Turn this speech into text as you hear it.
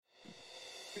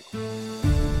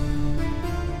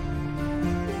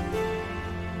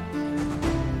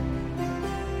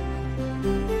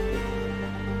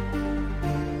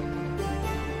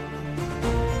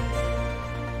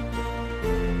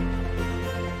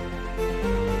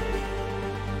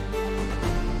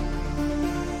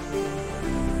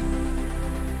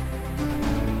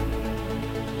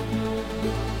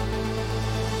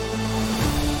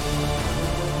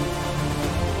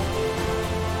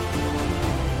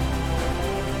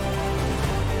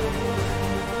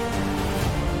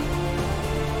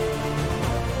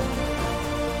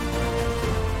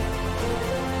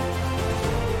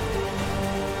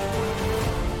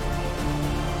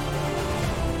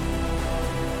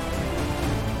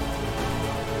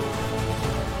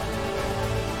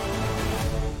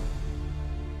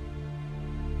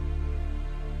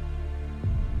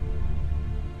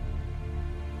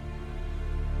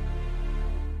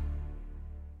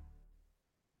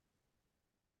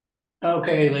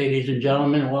Okay, ladies and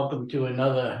gentlemen, welcome to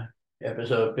another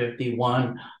episode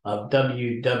 51 of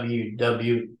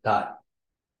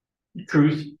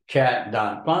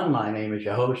www.truthchat.fun. My name is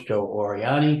your host, Joe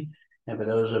Oriani. And for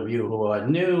those of you who are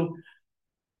new,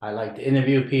 I like to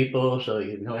interview people so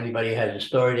you know anybody has a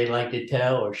story they'd like to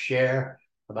tell or share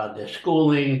about their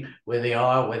schooling, where they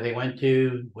are, where they went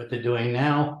to, what they're doing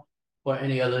now, or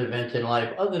any other events in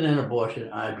life other than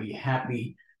abortion. I'd be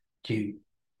happy to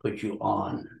put you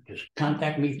on. Just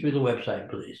contact me through the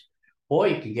website, please. Or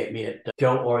you can get me at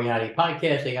Joe Oriani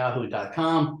Podcast at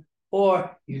yahoo.com,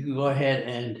 or you can go ahead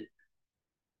and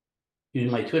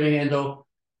use my Twitter handle,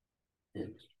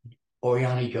 it's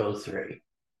Oriani Joe 3.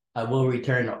 I will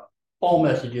return all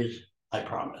messages, I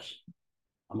promise.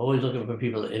 I'm always looking for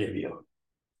people to interview.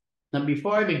 Now,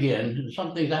 before I begin,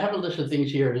 some things, I have a list of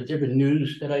things here, the different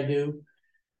news that I do,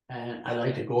 and I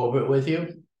like to go over it with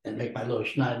you and make my little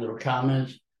snide little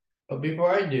comments. But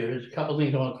before I do, there's a couple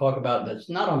things I want to talk about that's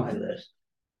not on my list.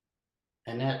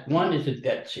 And that one is the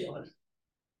debt ceiling.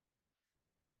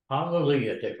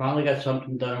 Hallelujah. They finally got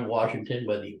something done in Washington,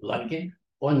 whether you like it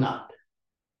or not.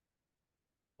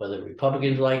 Whether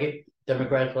Republicans like it,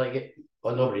 Democrats like it,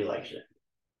 or nobody likes it.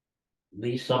 At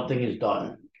least something is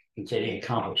done. You can say they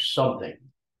accomplished something.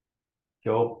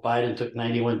 Joe Biden took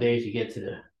 91 days to get to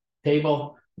the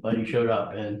table, but he showed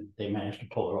up and they managed to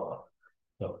pull it off.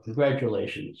 So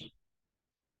congratulations.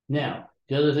 Now,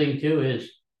 the other thing too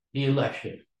is the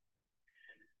election.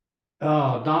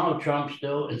 Oh, Donald Trump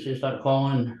still insists on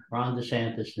calling Ron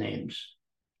DeSantis names.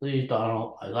 Please,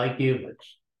 Donald, I like you, but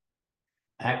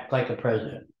act like a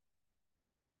president.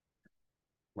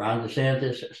 Ron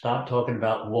DeSantis, stop talking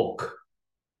about woke.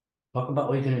 Talk about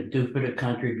what you're going to do for the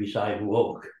country besides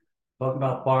woke. Talk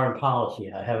about foreign policy.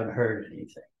 I haven't heard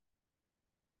anything.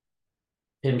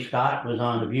 Tim Scott was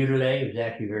on The View today. It was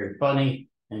actually very funny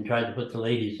and tried to put the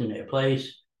ladies in their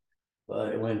place, but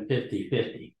it went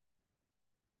 50-50.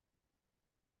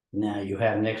 Now you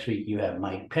have next week, you have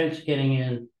Mike Pence getting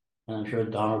in, and I'm sure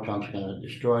Donald Trump's going to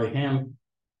destroy him.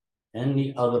 And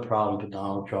the other problem for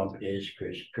Donald Trump is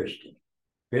Chris Christie.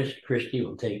 Chris Christie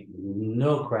will take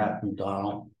no crap from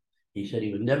Donald. He said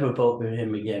he would never vote for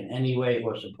him again anyway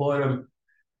or support him.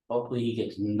 Hopefully he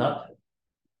gets enough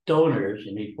donors,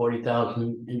 you need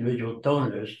 40,000 individual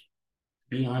donors,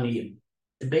 being on the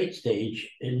debate stage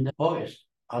in August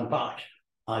on Fox.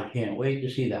 I can't wait to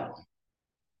see that one.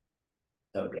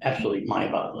 That would be absolutely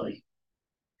mind-boggling.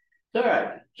 All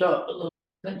right, so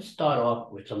let's start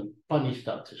off with some funny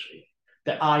stuff this week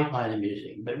that I find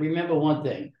amusing. But remember one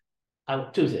thing,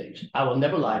 two things. I will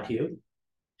never lie to you,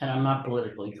 and I'm not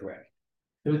politically correct.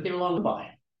 So we get along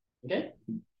fine, okay?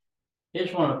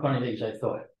 Here's one of the funny things I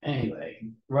thought. Anyway,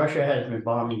 Russia has been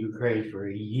bombing Ukraine for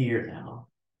a year now.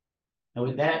 And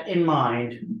with that in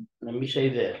mind, let me say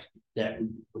this, that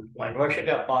when Russia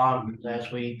got bombed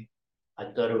last week, I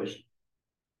thought it was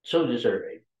so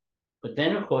deserving. But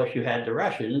then, of course, you had the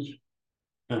Russians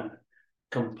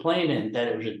complaining that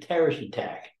it was a terrorist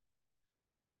attack.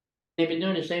 They've been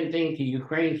doing the same thing to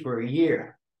Ukraine for a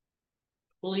year.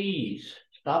 Please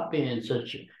stop being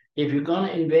such. If you're going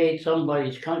to invade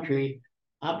somebody's country,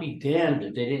 I'll be damned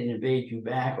if they didn't invade you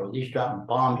back, or at least drop a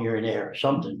bomb here and there or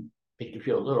something, make you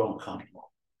feel a little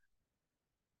uncomfortable.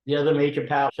 The other major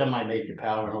power, semi-major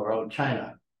power in the world,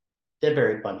 China, they're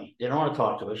very funny. They don't want to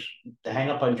talk to us. They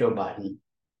hang up on Joe Biden.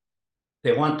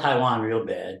 They want Taiwan real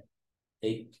bad.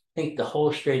 They think the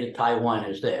whole Strait of Taiwan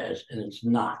is theirs, and it's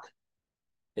not.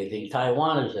 They think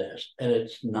Taiwan is theirs, and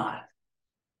it's not.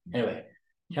 Anyway,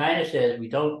 China says we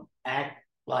don't act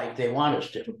like they want us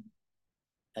to,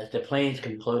 as the planes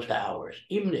come close to ours.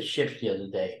 Even the ships the other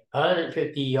day,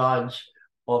 150 yards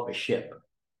off a ship,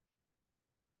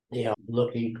 they are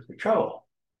looking for trouble.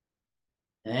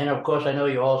 And of course, I know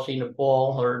you all seen the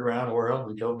fall heard around the world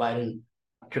when Joe Biden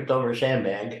tripped over a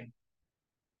sandbag.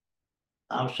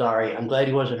 I'm sorry. I'm glad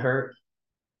he wasn't hurt,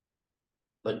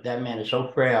 but that man is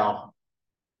so frail.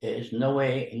 There is no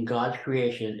way in God's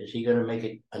creation is he going to make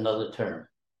it another term.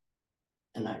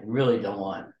 And I really don't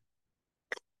want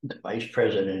the vice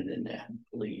president in there.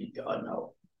 Please, God,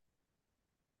 no.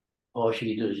 All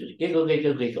she can do is just giggle,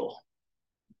 giggle, giggle.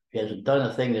 She hasn't done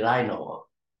a thing that I know of.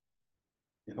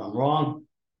 If I'm wrong,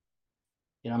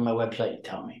 get on my website and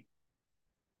tell me.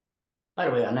 By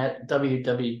the way, on that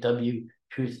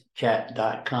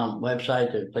www.truthchat.com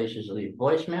website, there are places to leave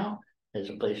voicemail, there's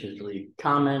places to leave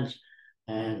comments,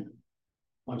 and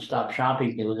one-stop shopping.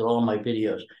 You can look at all my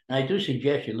videos. And I do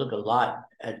suggest you look a lot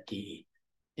at the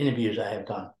interviews I have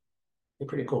done. They're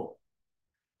pretty cool.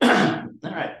 All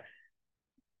right.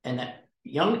 And that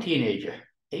young teenager,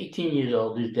 18 years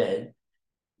old, is dead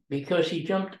because he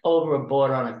jumped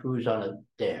overboard on a cruise on a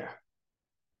dare.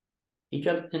 He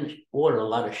jumped in the water, a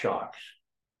lot of sharks.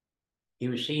 He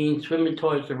was seen swimming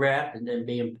towards the raft and then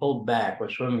being pulled back or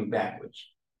swimming backwards.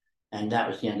 And that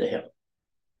was the end of him.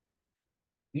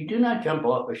 You do not jump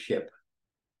off a ship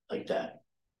like that.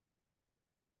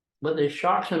 Whether there's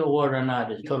sharks in the water or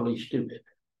not is totally stupid.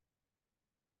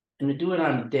 And to do it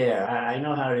on a dare, I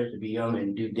know how it is to be young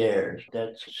and do dares.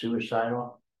 That's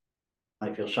suicidal.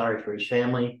 I feel sorry for his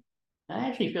family. I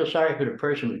actually feel sorry for the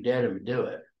person who dared him to do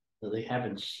it. So they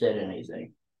haven't said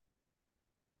anything.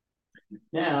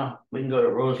 Now we can go to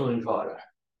Rosalind Carter.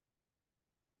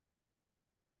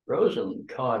 Rosalind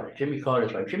Carter, Jimmy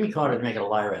Carter's wife. Jimmy Carter's making a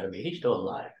liar out of me. He's still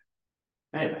alive.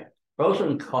 Anyway,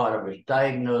 Rosalind Carter was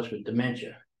diagnosed with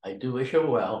dementia. I do wish her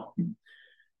well.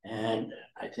 And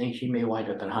I think she may wind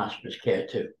up in hospice care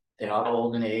too. They are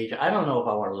old in age. I don't know if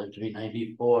I want to live to be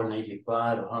 94,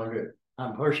 95, 100.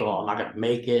 First of all, I'm not going to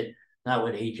make it. Not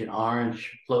with Agent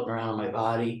Orange floating around my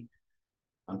body.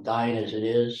 I'm dying as it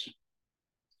is.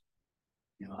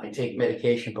 You know, I take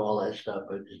medication for all that stuff,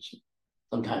 but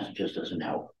sometimes it just doesn't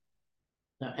help.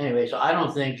 Now, anyway, so I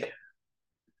don't think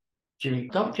Jimmy,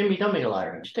 don't make a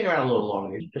liar. Stick around a little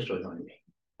longer, just to annoy me.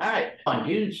 All right, on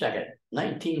June 2nd,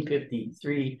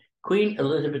 1953, Queen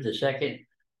Elizabeth II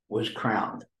was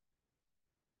crowned.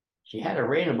 She had a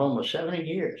reign of almost 70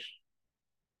 years,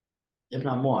 if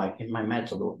not more. My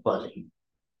math's a little fuzzy.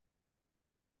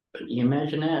 But can you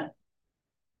imagine that?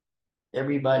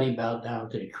 Everybody bowed down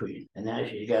to the Queen, and now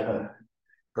she's got her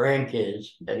grandkids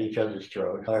at each other's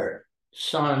throat, her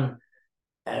son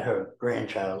at her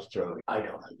grandchild's throat. I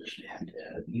don't understand.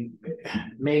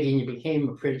 Megan, you became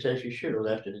a princess. You should have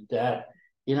left it at that.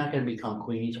 You're not going to become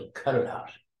queen, so cut it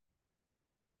out.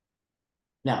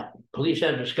 Now, police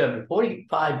have discovered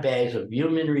 45 bags of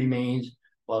human remains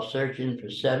while searching for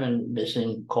 7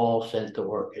 missing call center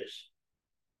workers.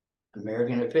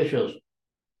 American officials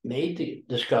made the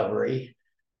discovery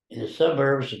in the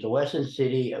suburbs of the western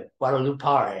city of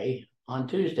Guadalupe on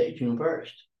Tuesday, June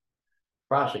 1st.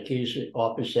 Prosecution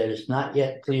office said it's not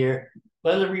yet clear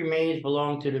whether the remains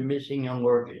belong to the missing young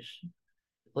workers.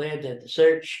 Declared that the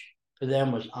search for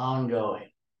them was ongoing.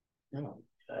 Oh,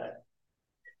 God.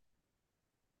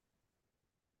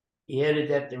 He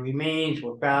added that the remains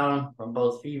were found from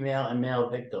both female and male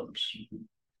victims.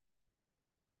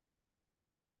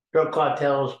 Drug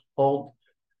cartels hold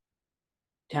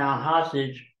town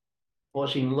hostage,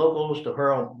 forcing locals to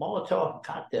hurl Molotov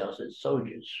cocktails at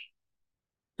soldiers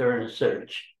during the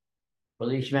search.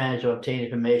 Police managed to obtain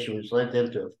information which led them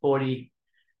to a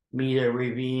 40-meter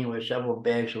ravine where several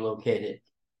bags were located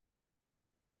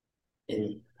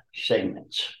in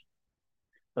segments.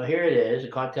 So here it is. The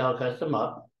cartel cuts them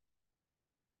up,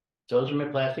 throws them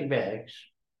in plastic bags,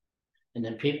 and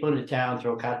then people in the town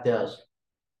throw cocktails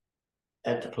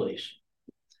at the police.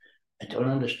 I don't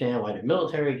understand why the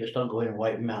military just don't go in and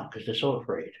wipe them out because they're so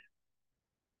afraid.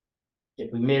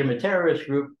 If we made them a terrorist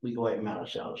group, we could wipe them out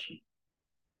ourselves.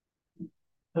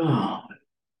 Oh.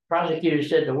 Prosecutors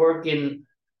said the work in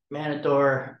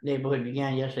Manador neighborhood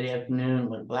began yesterday afternoon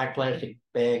when a black plastic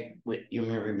bag with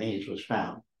human remains was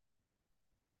found.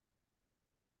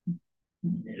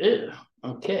 It is.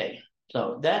 Okay.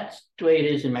 So that's the way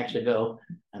it is in Mexico.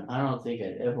 And I don't think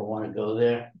I'd ever want to go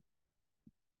there.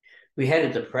 We had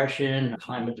a depression, a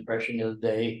climate depression the other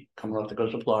day, coming off the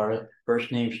coast of Florida.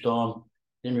 First name storm.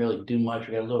 Didn't really do much.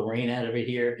 We got a little rain out of it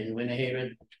here in Winter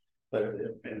Haven, but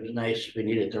it was nice. We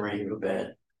needed the rain real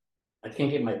bad. I can't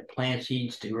get my plant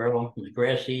seeds to grow, my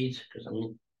grass seeds, because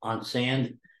I'm on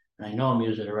sand, and I know I'm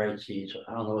using the right seeds, so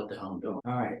I don't know what the hell I'm doing.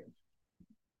 All right.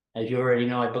 As you already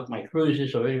know, I booked my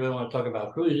cruises, so if anybody want to talk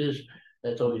about cruises,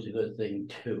 that's always a good thing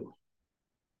too.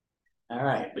 All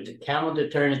right, with the calendar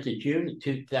turning to June, the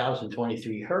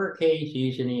 2023 hurricane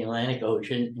season in the Atlantic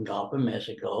Ocean and Gulf of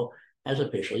Mexico has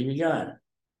officially begun.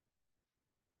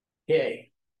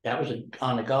 Okay, that was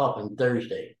on the Gulf on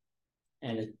Thursday,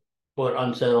 and it brought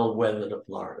unsettled weather to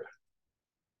Florida.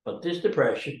 But this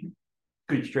depression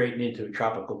could straighten into a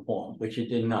tropical form, which it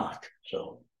did not.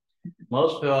 So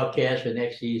most forecasts for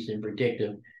next season predict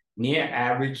near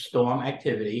average storm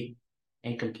activity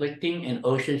and conflicting and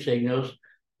ocean signals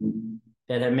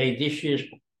that have made this year's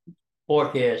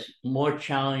forecast more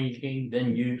challenging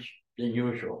than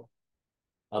usual.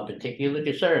 Of particular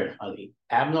concern are the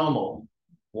abnormal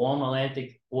warm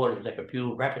Atlantic waters that could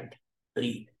fuel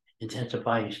rapidly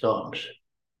intensifying storms.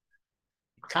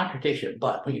 Contradiction,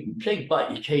 but when you say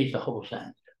but, you change the whole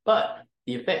sentence. But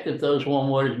the effect of those warm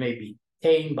waters may be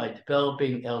tamed by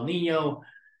developing El Nino,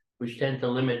 which tends to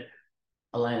limit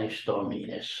Atlantic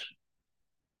storminess.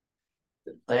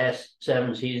 The last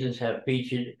 7 seasons have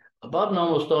featured above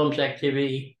normal storms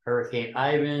activity. Hurricane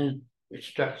Ivan, which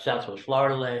struck southwest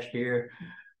Florida last year,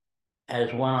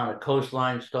 as one on the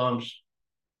coastline storms,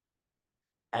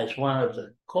 as one of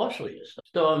the costliest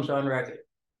storms on record,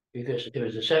 because it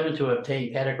was the 7th to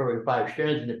obtain Category 5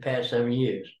 strength in the past 7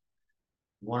 years.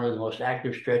 One of the most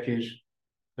active stretches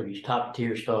for these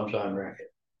top-tier storms on record.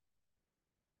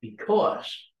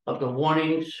 Because of the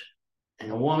warnings and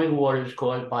the warming waters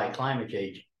caused by climate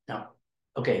change. Now,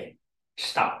 okay,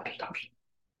 stop.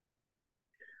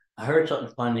 I heard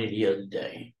something funny the other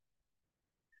day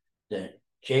that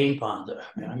Jane Fonda,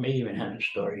 I may even have the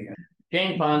story here.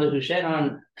 Jane Fonda, who sat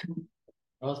on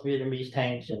North Vietnamese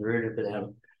tanks and rooted for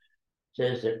them,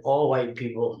 says that all white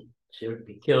people should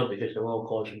be killed because they're all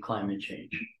causing climate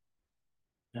change.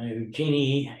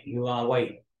 Jeannie, you are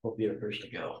white. Hope you're the first to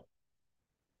go.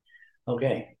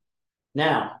 Okay.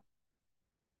 Now,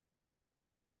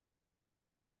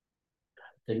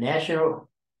 the National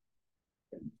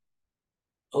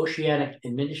Oceanic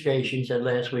Administration said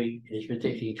last week it is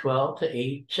predicting 12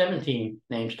 to 17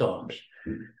 named storms,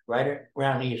 right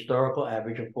around the historical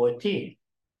average of 14.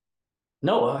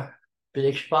 NOAA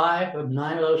predicts 5 of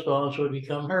 9 of those storms would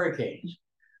become hurricanes,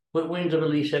 with winds of at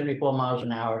least 74 miles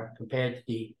an hour compared to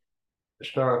the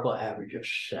historical average of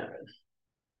 7.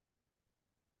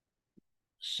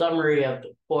 Summary of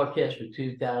the forecast for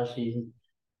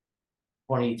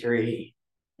 2023.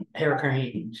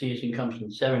 Hurricane season comes in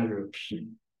 7 groups.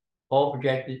 All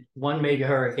projected 1 major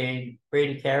hurricane,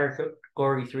 rated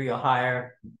Category 3 or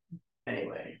higher.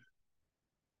 Anyway,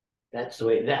 that's the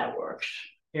way that works.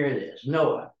 Here it is.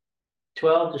 NOAA,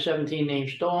 12 to 17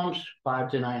 named storms, 5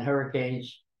 to 9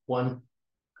 hurricanes, 1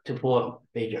 to 4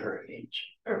 major hurricanes.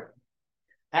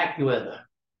 AccuWeather,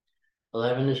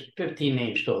 11 to 15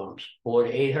 named storms, 4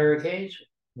 to 8 hurricanes,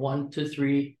 1 to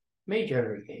 3 major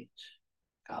hurricanes.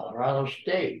 Colorado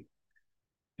State,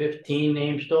 15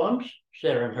 named storms,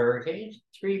 7 hurricanes,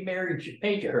 3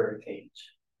 major hurricanes.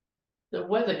 The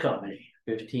Weather Company,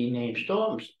 15 named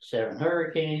storms, 7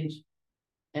 hurricanes,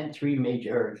 and 3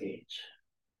 major hurricanes.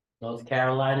 North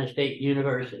Carolina State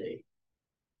University,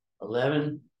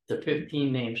 11 to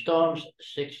 15 named storms,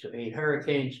 6 to 8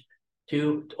 hurricanes,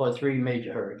 2 or 3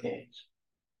 major hurricanes.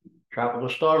 Tropical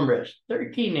storm risk,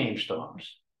 13 named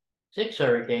storms, 6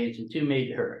 hurricanes, and 2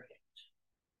 major hurricanes.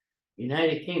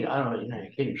 United Kingdom, I don't know what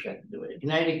United Kingdom's got to do with it.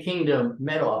 United Kingdom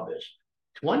Met Office,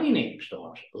 20 named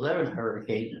storms, 11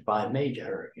 hurricanes, and 5 major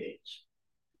hurricanes.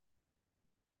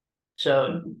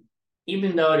 So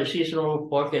even though the seasonal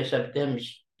forecasts have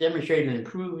demonstrated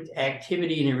improved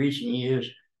activity in the recent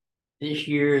years, this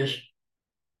year's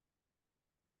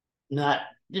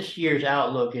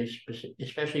outlook is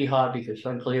especially hard because it's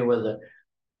unclear whether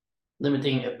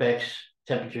limiting affects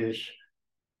temperatures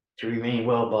to remain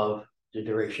well above the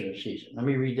duration of the season. Let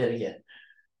me read that again.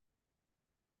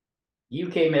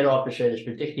 UK Met Office is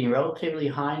predicting relatively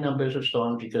high numbers of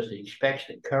storms because it expects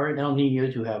the current El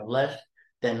Nino to have less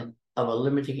than of a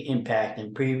limiting impact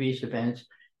in previous events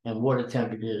and water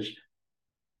temperatures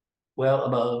well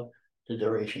above the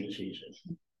duration of the season.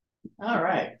 All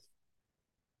right.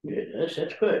 Good. That's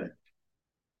good.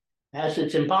 As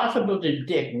it's impossible to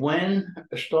predict when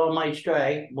a storm might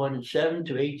strike more than 7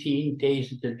 to 18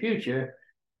 days into the future,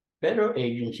 federal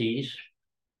agencies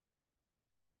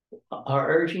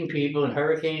are urging people in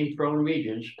hurricane-prone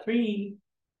regions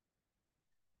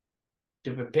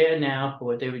to prepare now for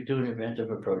what they would do in the event of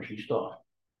approaching storm.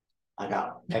 I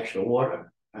got extra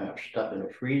water. I have stuff in the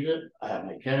freezer. I have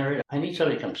my generator. I need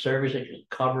somebody to come service it, just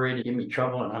cover it, and give me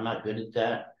trouble, and I'm not good at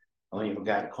that. I only ever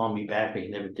got to call me back, but he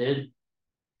never did.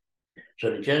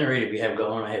 So the generator we have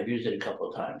going, I have used it a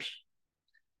couple of times.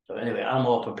 So anyway, I'm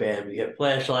all prepared. We have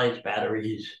flashlights,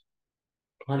 batteries,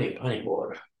 plenty of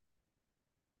water.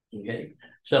 Okay,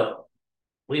 so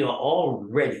we are all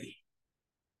ready,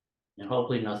 and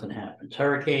hopefully nothing happens.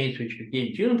 Hurricanes, which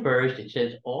begin June 1st, it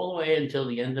says all the way until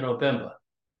the end of November.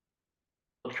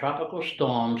 Tropical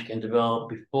storms can develop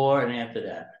before and after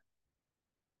that.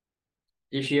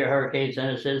 This year, Hurricane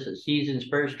Center says the season's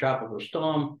first tropical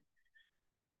storm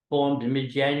formed in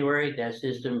mid-January. That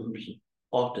system was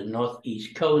off the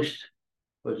northeast coast,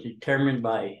 was determined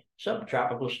by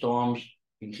subtropical storms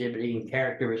exhibiting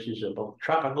characteristics of both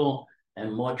tropical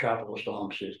and more tropical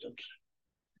storm systems.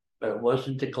 But it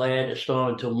wasn't declared a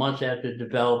storm until months after it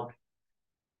developed,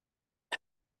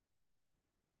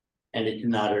 and it did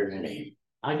not earn a name.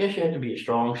 I guess you have to be a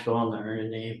strong storm to earn a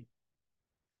name.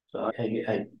 So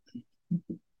I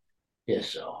guess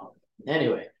so.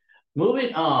 Anyway,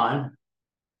 moving on.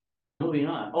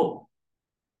 Oh,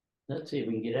 let's see if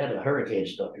we can get out of hurricane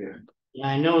stuff here.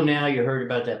 I know now you heard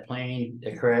about that plane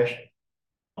that crashed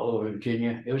all over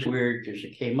Virginia. It was weird because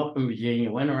it came up in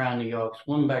Virginia, went around New York,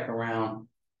 swung back around,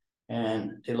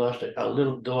 and they lost a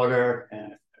little daughter.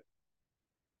 And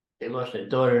they lost a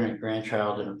daughter and a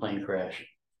grandchild in a plane crash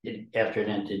after it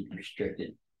entered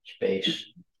restricted space.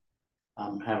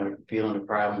 I'm having a feeling the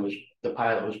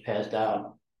pilot was passed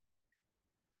out.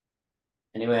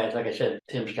 Anyway, like I said,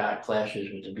 Tim Scott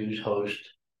clashes with the news host.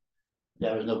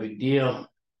 That was no big deal.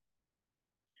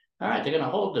 All right, they're going to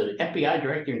hold the FBI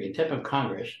director in contempt of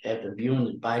Congress after viewing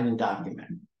the Biden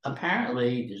document.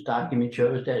 Apparently, this document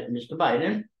shows that Mr.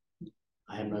 Biden,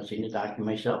 I have not seen the document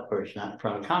myself, or it's not in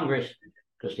front of Congress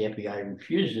because the FBI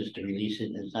refuses to release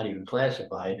it and it's not even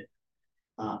classified.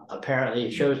 Apparently,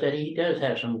 it shows that he does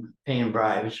have some paying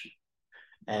bribes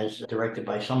as directed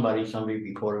by somebody. Somebody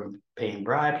reported him paying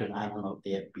bribes, and I don't know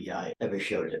if the FBI ever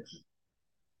showed it.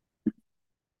 And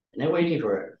they're waiting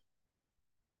for it.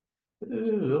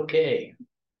 Ooh, okay.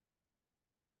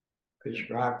 Chris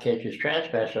Rock catches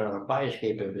trespasser on a fire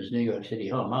escape of his New York City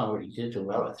home. I don't know what he did to him.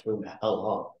 I would have threw him the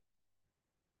hell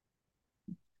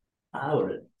off. I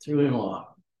would have threw him off.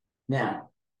 Now,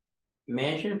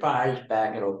 Manchin fires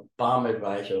back at Obama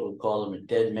advisor who called him a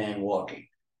dead man walking.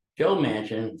 Joe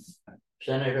Manchin,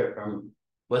 senator from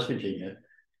West Virginia,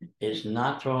 is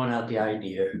not throwing out the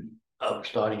idea of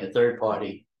starting a third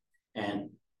party and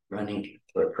running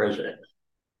for president.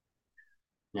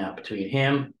 Now, between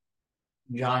him,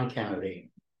 John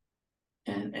Kennedy,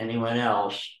 and anyone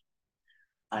else,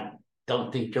 I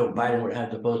don't think Joe Biden would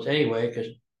have the votes anyway, because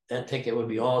that ticket would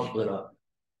be all split up.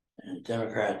 And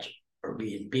Democrats are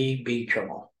being big, big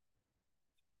trouble.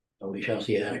 So we shall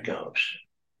see how it goes.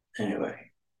 Anyway.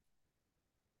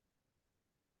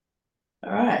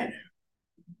 All right.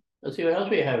 Let's see what else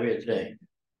we have here today.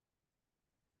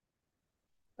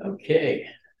 Okay.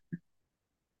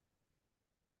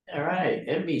 All right.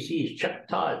 NBC's Chuck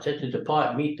Todd set to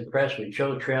depart Meet the Press with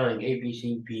show trailing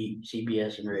ABC,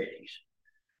 CBS, and ratings.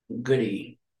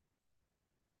 Goody.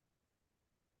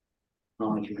 I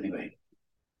don't like him anyway.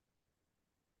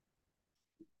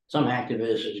 Some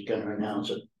activist is going to announce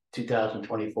a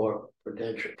 2024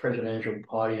 presidential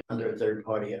party under a third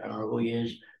party. I don't know who he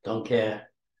is. Don't care.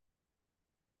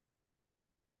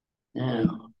 Yeah.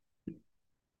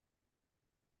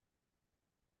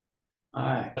 All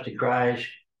right. The cries.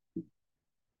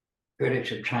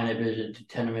 Critics of China visit the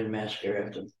Tiananmen massacre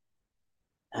after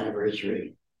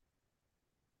anniversary.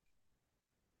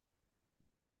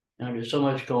 Now, there's so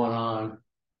much going on.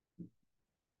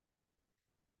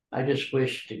 I just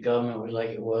wish the government was like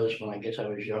it was when I guess I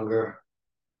was younger.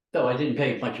 Though I didn't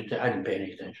pay much attention. I didn't pay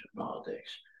any attention to politics.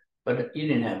 But you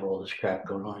didn't have all this crap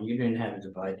going on. You didn't have a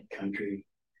divided country.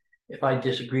 If I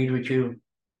disagreed with you,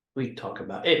 we'd talk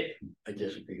about it. I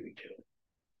disagreed with you.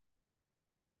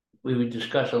 We would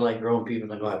discuss it like grown people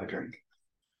and go have a drink.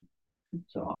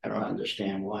 So I don't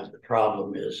understand why the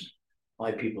problem is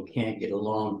why people can't get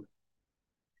along.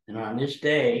 And on this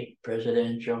day,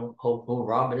 presidential hopeful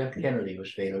Robert F. Kennedy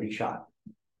was fatally shot.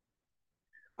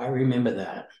 I remember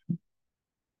that.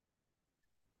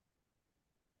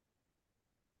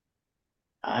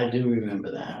 I do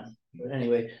remember that. But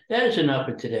anyway, that is enough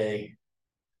for today.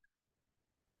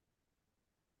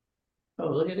 Oh,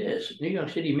 look at this. New York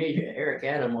City Mayor Eric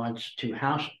Adams wants to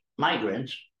house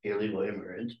migrants, illegal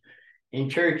immigrants, in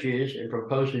churches and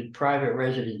proposes private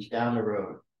residence down the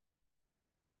road.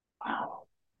 Wow.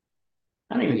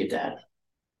 I don't even get that.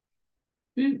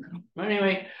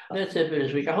 Anyway, that's it for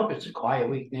this week. I hope it's a quiet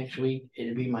week next week.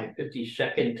 It'll be my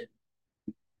 52nd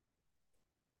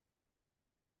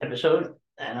episode.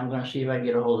 And I'm going to see if I can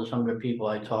get a hold of some of the people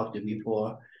I talked to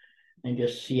before and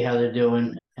just see how they're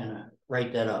doing and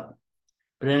write that up.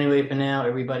 But anyway, for now,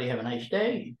 everybody have a nice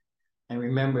day. And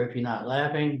remember, if you're not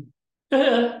laughing,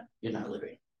 you're not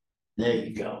living. There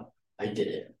you go. I did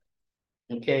it.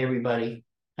 Okay, everybody,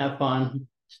 have fun,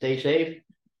 stay safe,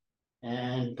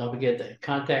 and don't forget to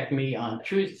contact me on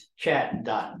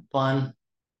truthchat.fun,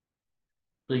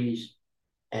 please.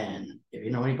 And if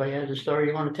you know anybody has a story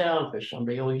you want to tell, because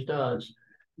somebody always does,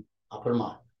 I'll put them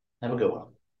on. Have a good one.